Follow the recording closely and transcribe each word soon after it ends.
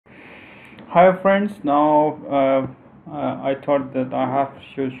Hi friends, now I thought that I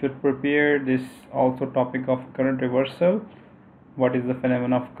should prepare this also topic of current reversal. What is the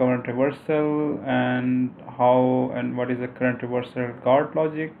phenomenon of current reversal and how and what is the current reversal guard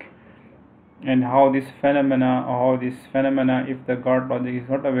logic and how this phenomena if the guard logic is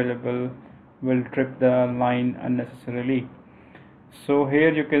not available will trip the line unnecessarily. So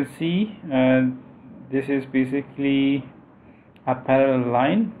here you can see this is basically a parallel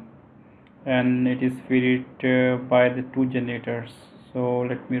line and it is fed by the two generators. So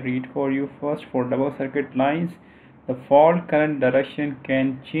let me read for you first. For double circuit lines, the fault current direction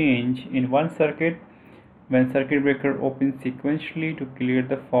can change in one circuit when circuit breaker opens sequentially to clear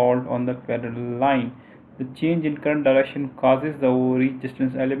the fault on the parallel line. The change in current direction causes the overreach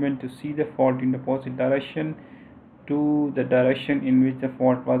distance element to see the fault in the opposite direction to the direction in which the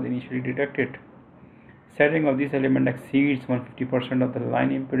fault was initially detected. Setting of this element exceeds 150% of the line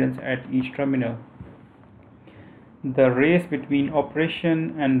impedance at each terminal. The race between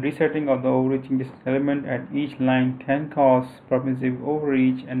operation and resetting of the overreaching distance element at each line can cause permissive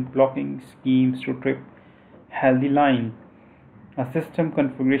overreach and blocking schemes to trip healthy line. A system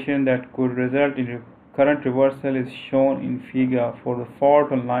configuration that could result in current reversal is shown in figure. For the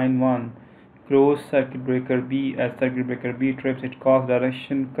fault on line 1, closed circuit breaker B. As circuit breaker B trips, it causes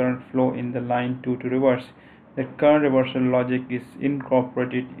direction current flow in the line 2 to reverse. The current reversal logic is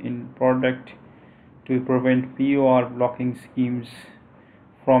incorporated in product to prevent POR blocking schemes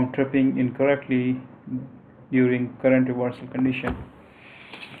from tripping incorrectly during current reversal condition.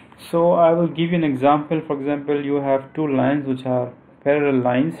 So I will give you an example. For example, you have two lines which are parallel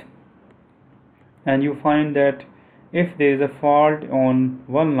lines, and you find that if there is a fault on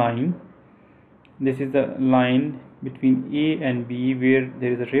one line, this is the line between A and B where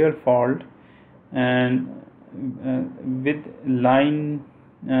there is a real fault, and with line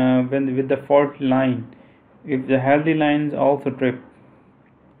with the fault line, if the healthy lines also trip,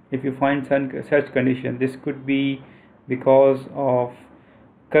 if you find such condition, this could be because of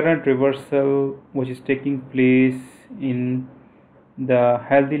current reversal which is taking place in the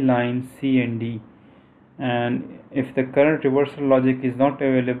healthy line C and D. And if the current reversal logic is not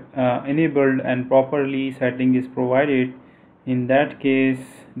enabled and properly setting is provided, in that case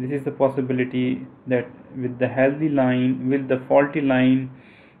this is the possibility that with the faulty line,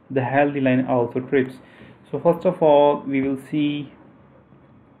 the healthy line also trips. So first of all, we will see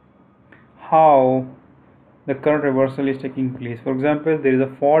how the current reversal is taking place. For example, there is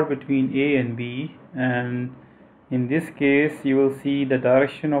a fault between A and B, and in this case you will see the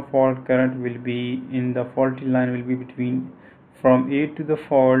direction of fault current will be in the faulty line will be between from A to the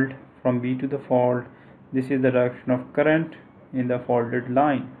fault, from B to the fault. This is the direction of current in the faulted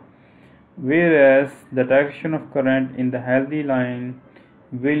line, whereas the direction of current in the healthy line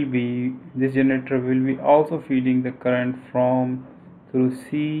will be, this generator will be also feeding the current from through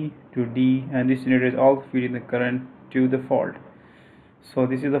C to D, and this generator is also feeding the current to the fault. So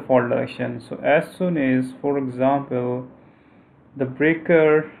this is the fault direction. So as soon as, for example, the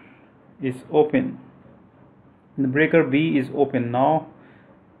breaker is open, the breaker B is open now,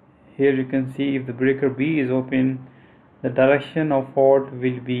 here you can see if the breaker B is open, the direction of fault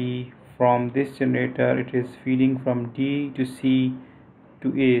will be from this generator, it is feeding from D to C to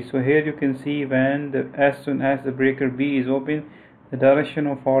A. So here you can see when as soon as the breaker B is open, the direction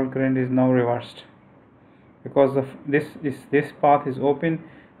of fault current is now reversed, because this path is open.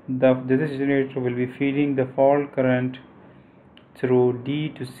 This generator will be feeding the fault current through D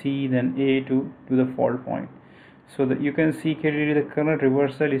to C, then A to the fault point. So that you can see clearly the current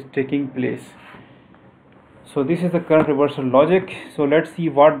reversal is taking place. So this is the current reversal logic. So let's see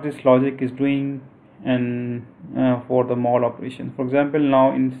what this logic is doing and for the mall operation. For example,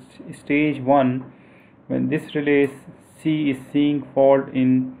 now in stage 1, when this relay C is seeing fault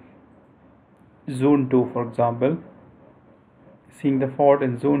in zone 2, for example, seeing the fault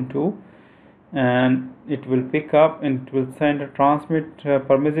in zone 2, and it will pick up and it will send a transmit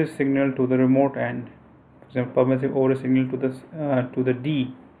permissive signal to the remote end, for example permissive over signal to the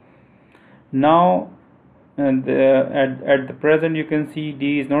D. Now and at the present you can see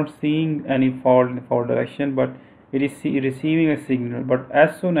D is not seeing any fault in the fault direction, but it is receiving a signal. But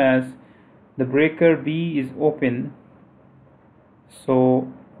as soon as the breaker B is open, so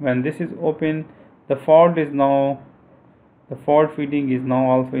when this is open, the fault feeding is now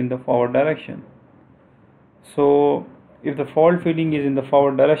also in the forward direction. So if the fault feeding is in the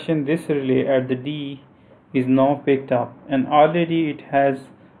forward direction, this relay at the D is now picked up, and already it has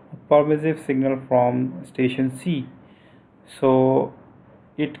a permissive signal from station C. So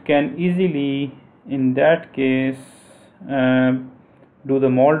it can easily, in that case, do the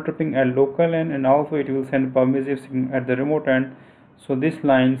mall tripping at local end, and also it will send permissive signal at the remote end. So this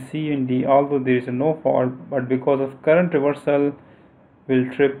line C and D, although there is no fault, but because of current reversal, will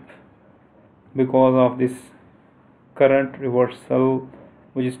trip because of this current reversal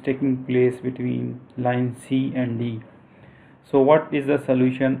which is taking place between line C and D. So what is the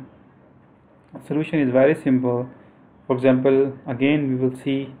solution? The solution is very simple. For example, again we will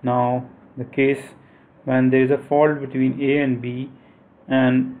see now the case when there is a fault between A and B,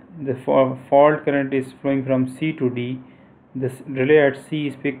 and the fault current is flowing from C to D. This relay at C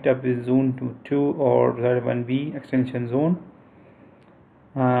is picked up with zone 2 or Z1B extension zone,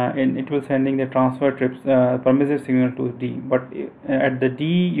 and it will sending the transfer trips permissive signal to D. But at the D,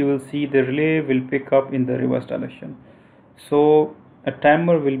 you will see the relay will pick up in the reverse direction. So a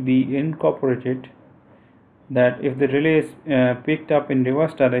timer will be incorporated that if the relay is picked up in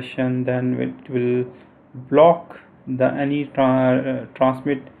reverse direction, then it will block the any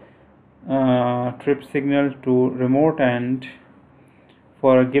transmit trip signal to remote end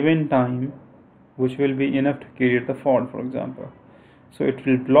for a given time, which will be enough to create the fault, for example. So it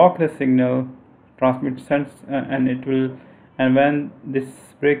will block the signal, transmit sense, and it will, and when this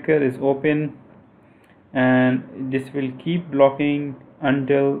breaker is open, and this will keep blocking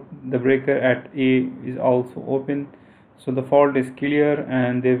until the breaker at A is also open. So the fault is clear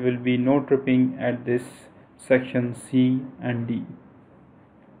and there will be no tripping at this section C and D.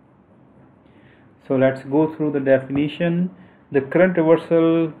 So let's go through the definition. The current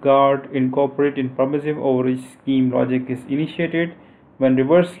reversal guard incorporated in permissive overreach scheme logic is initiated when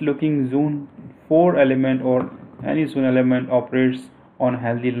reverse looking zone 4 element or any zone element operates on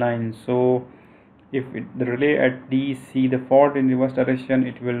healthy line. So if the relay at D see the fault in reverse direction,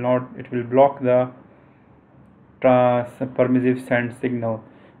 it will block the permissive send signal.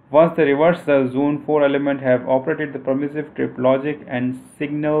 Once the reverse the zone 4 element have operated, the permissive trip logic and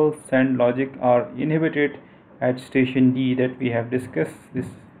signal send logic are inhibited at station D, that we have discussed this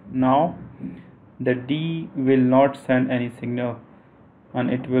now. The D will not send any signal, and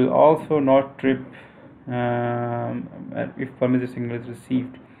it will also not trip if permissive signal is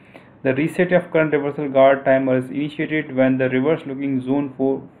received. The reset of current reversal guard timer is initiated when the reverse looking zone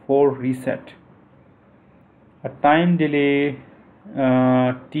 4 reset. A time delay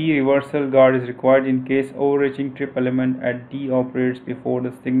T reversal guard is required in case overreaching trip element at D operates before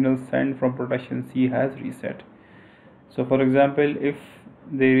the signal sent from protection C has reset. So for example, if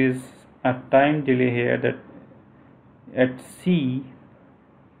there is a time delay here that at C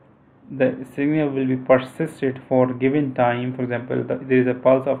the signal will be persisted for given time, for example there is a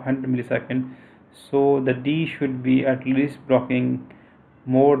pulse of 100 milliseconds, so the D should be at least blocking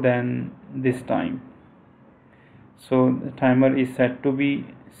more than this time. So the timer is set to be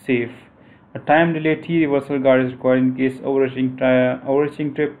safe. A time delay T reversal guard is required in case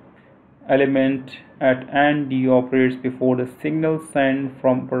overreaching trip element at AND D operates before the signal sent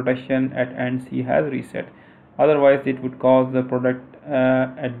from protection at AND C has reset. Otherwise, it would cause the product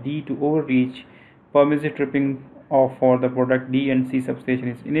at D to overreach. Permissive tripping for the product D and C substation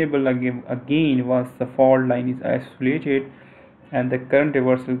is enabled again once the fault line is isolated and the current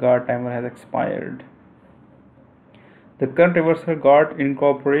reversal guard timer has expired. The current reversal guard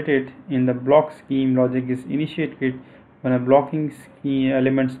incorporated in the block scheme logic is initiated when a blocking scheme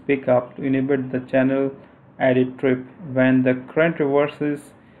elements pick up to enable the channel added trip. When the current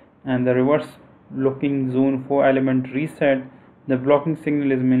reverses and the reverse looking zone 4 element reset, the blocking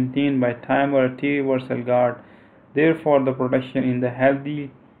signal is maintained by timer T reversal guard. Therefore, the protection in the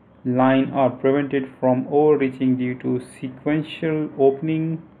healthy line are prevented from overreaching due to sequential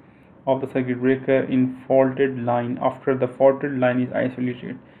opening of the circuit breaker in faulted line after the faulted line is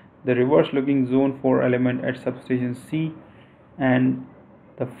isolated. The reverse looking zone 4 element at substation C and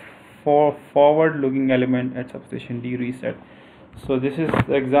the forward looking element at substation D reset. So this is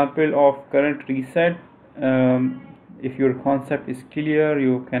the example of current reset. If your concept is clear,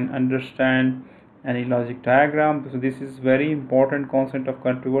 you can understand any logic diagram. So this is very important concept of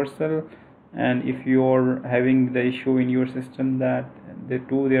current reversal, and if you're having the issue in your system that there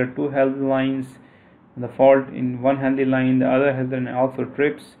are two healthy lines, the fault in one healthy line, the other healthy line also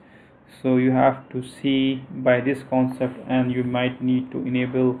trips, so you have to see by this concept, and you might need to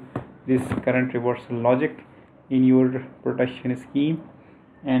enable this current reversal logic in your protection scheme.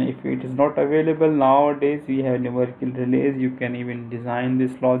 And if it is not available nowadays, we have numerical relays. You can even design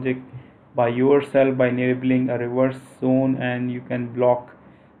this logic by yourself by enabling a reverse zone, and you can block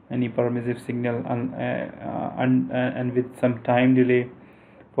any permissive signal and with some time delay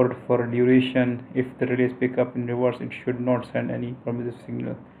for a duration. If the relays pick up in reverse, it should not send any permissive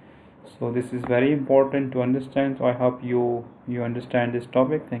signal. So this is very important to understand. So I hope you understand this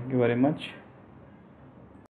topic. Thank you very much.